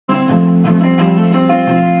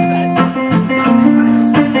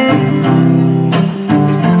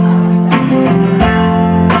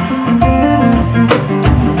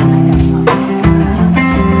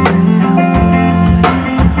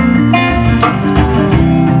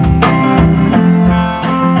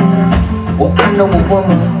I know a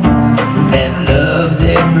woman that loves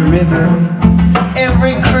every river,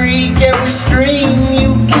 every creek, every stream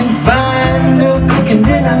you can find her cooking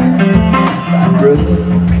dinner. By brook,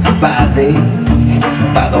 by lake,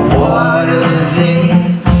 by the water's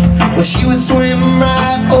edge. Well, she would swim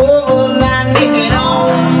right over line naked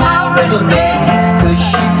on my riverbed, 'cause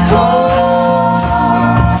she's tall.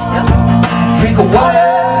 Drink of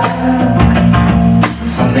water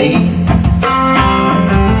for me.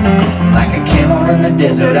 Like a camel in the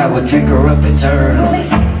desert, I would drink her up eternally.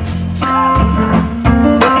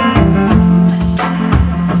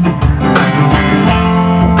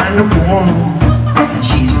 I know a woman, and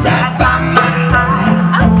she's right by my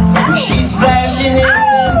side. She's splashing in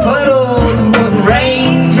the puddles and putting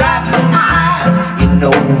raindrops in my eyes. You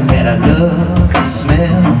know that I love the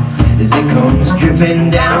smell as it comes dripping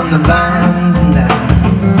down the vines. And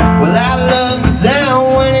well, I love the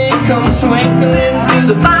sound when it comes twinkling through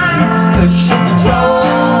the pines, 'cause she's a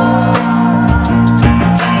tall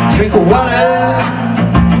drink of water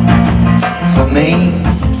for me.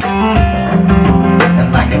 And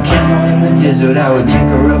like a camel in the desert, I would drink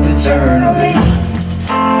her up eternally.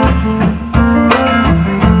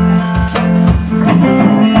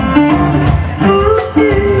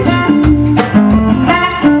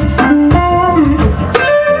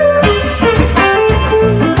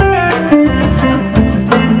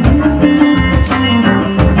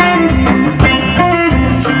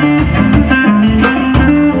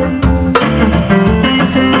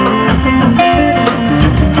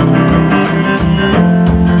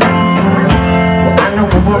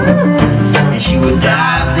 And she would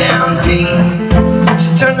dive down deep.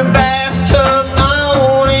 She'd turn the bathtub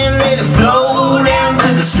on and let it flow down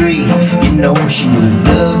to the street. You know she would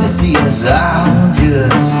love to see us all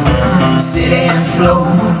just sit and float.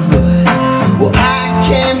 But, well, I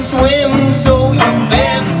can't swim, so you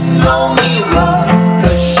best throw me a rope,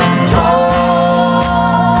 'cause she's a tall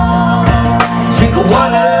drink of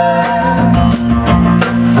water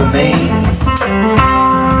for me.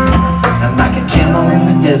 And like a camel in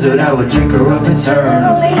the desert, I would drink her up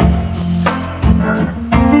eternally.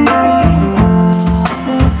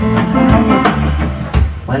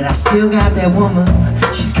 Well, I still got that woman,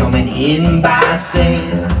 she's coming in by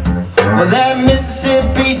sail. Well, that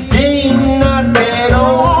Mississippi steam, not that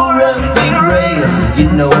old rusty rail.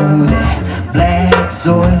 You know that black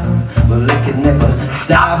soil, well, it could never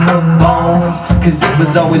stop her bones, 'cause it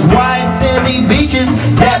was always white sandy beaches,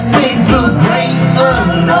 that big blue great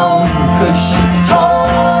unknown. 'Cause she's a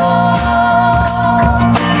tall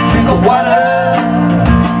drink of water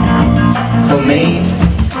for me.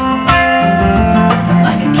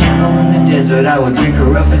 Like a camel in the desert, I would drink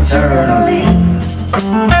her up eternally.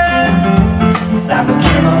 Like a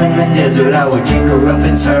camel in the desert, I would drink her up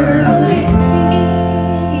eternally.